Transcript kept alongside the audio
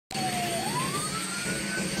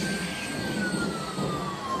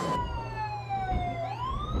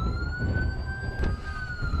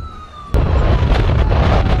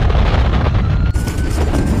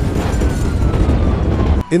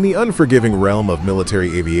In the unforgiving realm of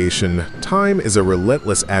military aviation, time is a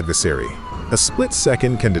relentless adversary. A split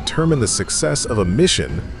second can determine the success of a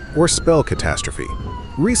mission or spell catastrophe.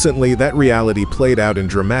 Recently, that reality played out in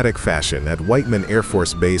dramatic fashion at Whiteman Air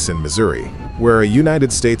Force Base in Missouri, where a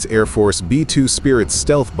United States Air Force B-2 Spirit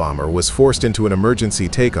stealth bomber was forced into an emergency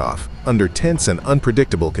takeoff under tense and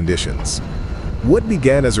unpredictable conditions. What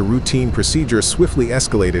began as a routine procedure swiftly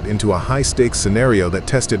escalated into a high-stakes scenario that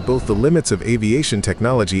tested both the limits of aviation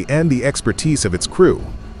technology and the expertise of its crew.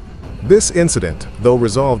 This incident, though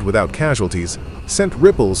resolved without casualties, sent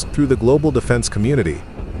ripples through the global defense community.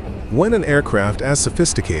 When an aircraft as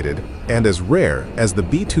sophisticated and as rare as the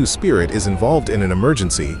B-2 Spirit is involved in an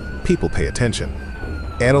emergency, people pay attention.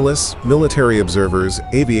 Analysts, military observers,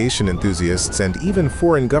 aviation enthusiasts, and even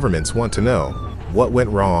foreign governments want to know what went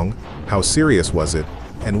wrong, how serious was it,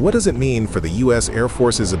 and what does it mean for the U.S. Air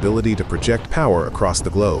Force's ability to project power across the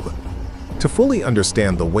globe. To fully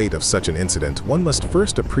understand the weight of such an incident, one must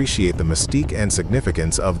first appreciate the mystique and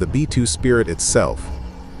significance of the B-2 Spirit itself.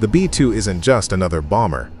 The B-2 isn't just another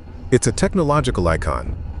bomber. It's a technological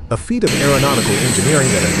icon, a feat of aeronautical engineering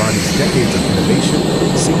that embodies decades of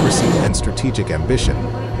innovation, secrecy, and strategic ambition.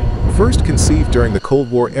 First conceived during the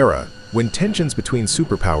Cold War era, when tensions between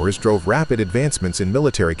superpowers drove rapid advancements in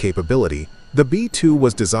military capability, the B-2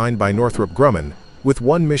 was designed by Northrop Grumman with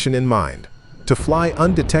one mission in mind: to fly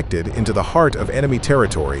undetected into the heart of enemy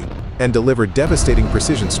territory and deliver devastating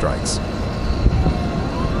precision strikes.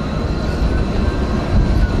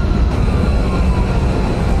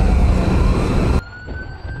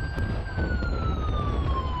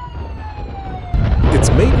 Its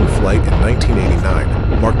maiden flight in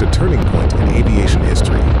 1989 marked a turning point in aviation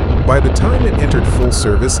history. By the time it entered full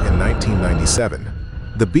service in 1997,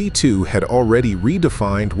 the B-2 had already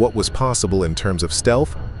redefined what was possible in terms of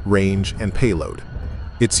stealth, range, and payload.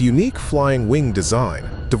 Its unique flying wing design,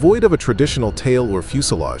 devoid of a traditional tail or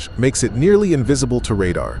fuselage, makes it nearly invisible to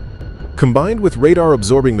radar. Combined with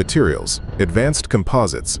radar-absorbing materials, advanced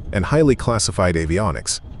composites, and highly classified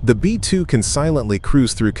avionics, the B-2 can silently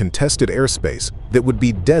cruise through contested airspace that would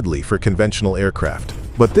be deadly for conventional aircraft.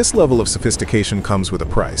 But this level of sophistication comes with a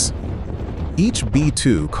price. Each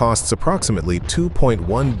B-2 costs approximately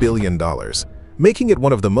 $2.1 billion, making it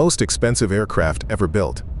one of the most expensive aircraft ever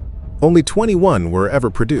built. Only 21 were ever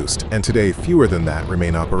produced, and today fewer than that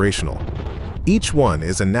remain operational. Each one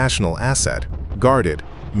is a national asset, guarded,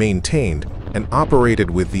 maintained, and operated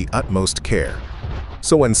with the utmost care.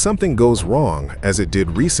 So when something goes wrong, as it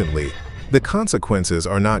did recently, the consequences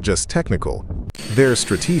are not just technical, they're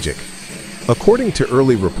strategic. According to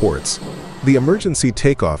early reports, the emergency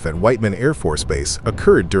takeoff at Whiteman Air Force Base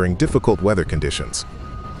occurred during difficult weather conditions.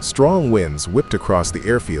 Strong winds whipped across the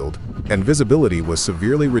airfield, and visibility was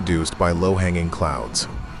severely reduced by low-hanging clouds.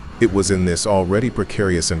 It was in this already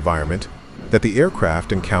precarious environment that the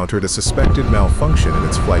aircraft encountered a suspected malfunction in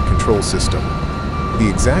its flight control system. The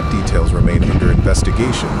exact details remain under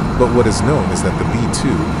investigation, but what is known is that the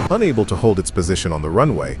B-2, unable to hold its position on the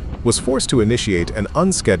runway, was forced to initiate an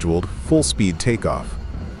unscheduled, full-speed takeoff.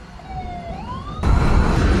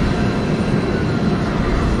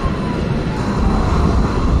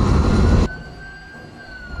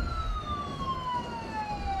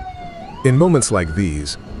 In moments like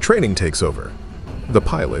these, training takes over. The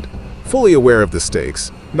pilot, fully aware of the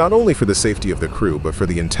stakes, not only for the safety of the crew but for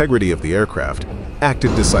the integrity of the aircraft,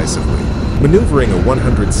 acted decisively. Maneuvering a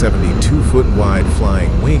 172-foot wide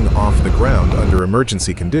flying wing off the ground under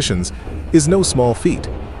emergency conditions is no small feat,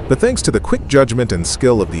 but thanks to the quick judgment and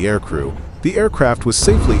skill of the aircrew, the aircraft was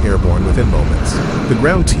safely airborne within moments. The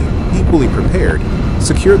ground team, equally prepared,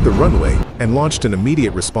 secured the runway and launched an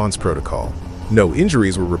immediate response protocol. No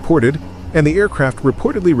injuries were reported, and the aircraft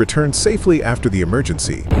reportedly returned safely after the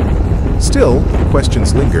emergency. Still,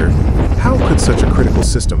 questions linger. How could such a critical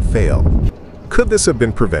system fail? Could this have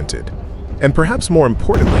been prevented? And perhaps more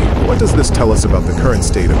importantly, what does this tell us about the current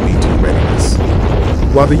state of B-2 readiness?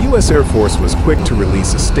 While the U.S. Air Force was quick to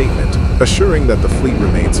release a statement assuring that the fleet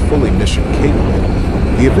remains fully mission-capable,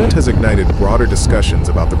 the event has ignited broader discussions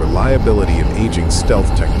about the reliability of aging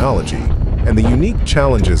stealth technology and the unique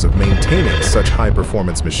challenges of maintaining such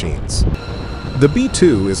high-performance machines. The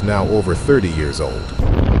B-2 is now over 30 years old.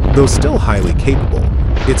 Though still highly capable,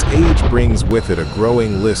 its age brings with it a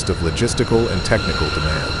growing list of logistical and technical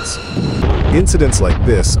demands. Incidents like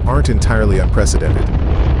this aren't entirely unprecedented.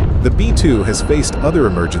 The B-2 has faced other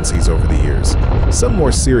emergencies over the years, some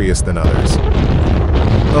more serious than others.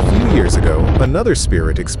 A few years ago, another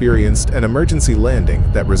Spirit experienced an emergency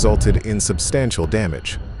landing that resulted in substantial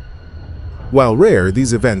damage. While rare,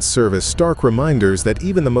 these events serve as stark reminders that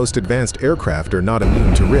even the most advanced aircraft are not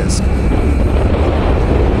immune to risk.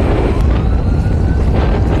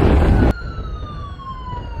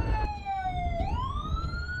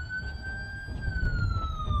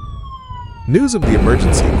 News of the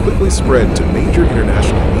emergency quickly spread to major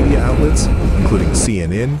international media outlets, including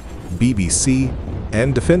CNN, BBC,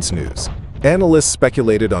 and Defense News. Analysts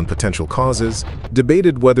speculated on potential causes,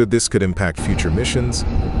 debated whether this could impact future missions,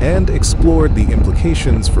 and explored the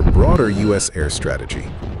implications for broader U.S. air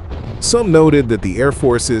strategy. Some noted that the Air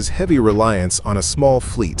Force's heavy reliance on a small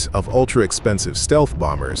fleet of ultra-expensive stealth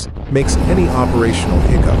bombers makes any operational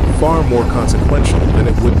hiccup far more consequential than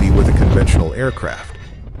it would be with a conventional aircraft.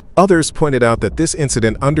 Others pointed out that this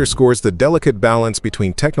incident underscores the delicate balance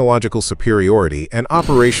between technological superiority and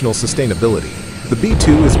operational sustainability. The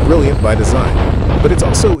B-2 is brilliant by design, but it's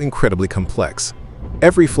also incredibly complex.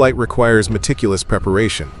 Every flight requires meticulous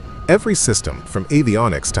preparation. Every system, from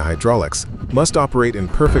avionics to hydraulics, must operate in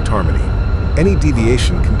perfect harmony. Any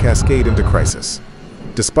deviation can cascade into crisis.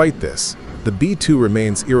 Despite this, the B-2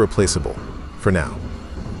 remains irreplaceable, for now.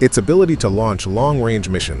 Its ability to launch long-range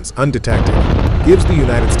missions undetected gives the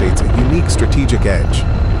United States a unique strategic edge.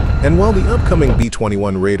 And while the upcoming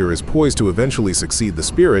B-21 Raider is poised to eventually succeed the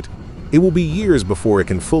Spirit, it will be years before it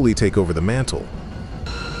can fully take over the mantle.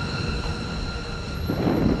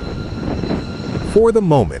 For the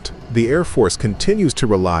moment, the Air Force continues to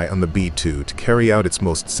rely on the B-2 to carry out its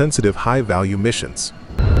most sensitive high-value missions.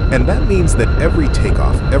 And that means that every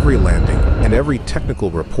takeoff, every landing, and every technical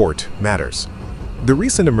report matters. The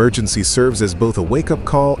recent emergency serves as both a wake-up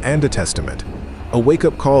call and a testament. A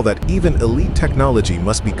wake-up call that even elite technology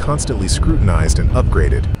must be constantly scrutinized and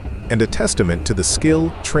upgraded, and a testament to the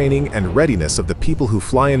skill, training, and readiness of the people who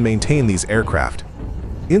fly and maintain these aircraft.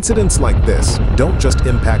 Incidents like this don't just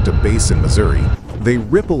impact a base in Missouri, they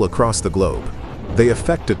ripple across the globe. They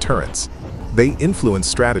affect deterrence, they influence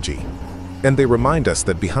strategy, and they remind us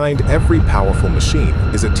that behind every powerful machine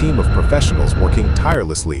is a team of professionals working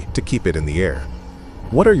tirelessly to keep it in the air.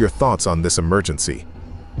 What are your thoughts on this emergency?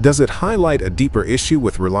 Does it highlight a deeper issue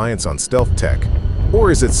with reliance on stealth tech,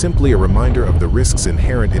 or is it simply a reminder of the risks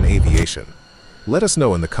inherent in aviation? Let us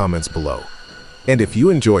know in the comments below. And if you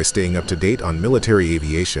enjoy staying up to date on military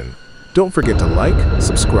aviation, don't forget to like,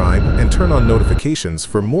 subscribe, and turn on notifications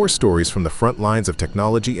for more stories from the front lines of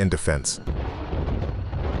technology and defense.